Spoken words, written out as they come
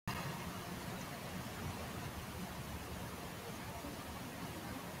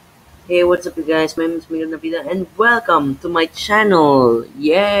Hey, what's up, you guys? My name is Miguel Navida, and welcome to my channel.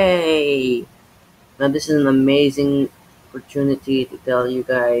 Yay! Now, this is an amazing opportunity to tell you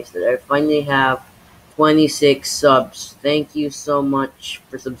guys that I finally have 26 subs. Thank you so much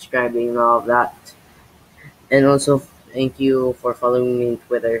for subscribing and all of that. And also, thank you for following me on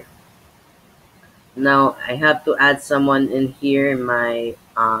Twitter. Now, I have to add someone in here in my,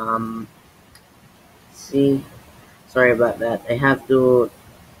 see, sorry about that. I have to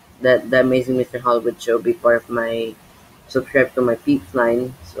that the amazing Mr. Hollywood show be part of my subscribe to my peeps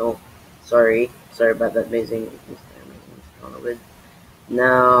line. So sorry about that, amazing Mr. Hollywood.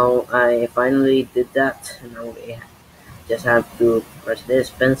 Now I finally did that. Now we just have to press this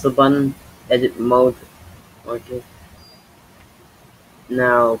pencil button, edit mode. Okay.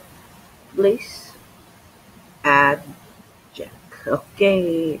 Now please add Jack.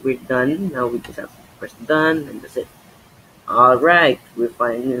 Okay, we're done. Now we just have to press done, and that's it. Alright, we're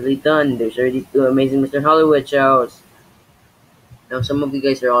finally done. There's already two amazing Mr. Hollywood shows. Now, some of you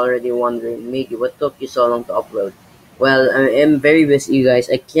guys are already wondering, Miggy, what took you so long to upload? Well, I am very busy, you guys.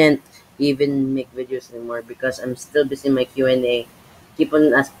 I can't even make videos anymore because I'm still busy in my Q&A. Keep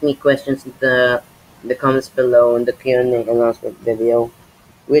on asking me questions in the comments below in the Q&A announcement video,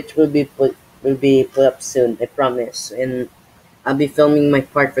 which will be put up soon. I promise. And I'll be filming my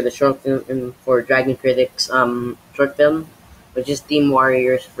part for the short film for Dragon Critics short film, which is Team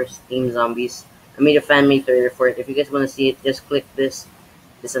Warriors versus Team Zombies. I made a fan made trailer for it. If you guys want to see it, just click this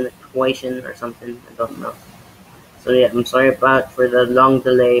an equation or something. I don't know. So yeah, I'm sorry about for the long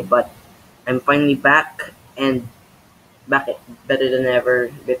delay, but I'm finally back and back better than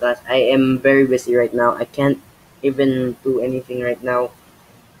ever because I am very busy right now. I can't even do anything right now.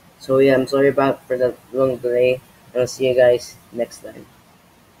 So yeah, I'm sorry about for the long delay. I'll see you guys next time.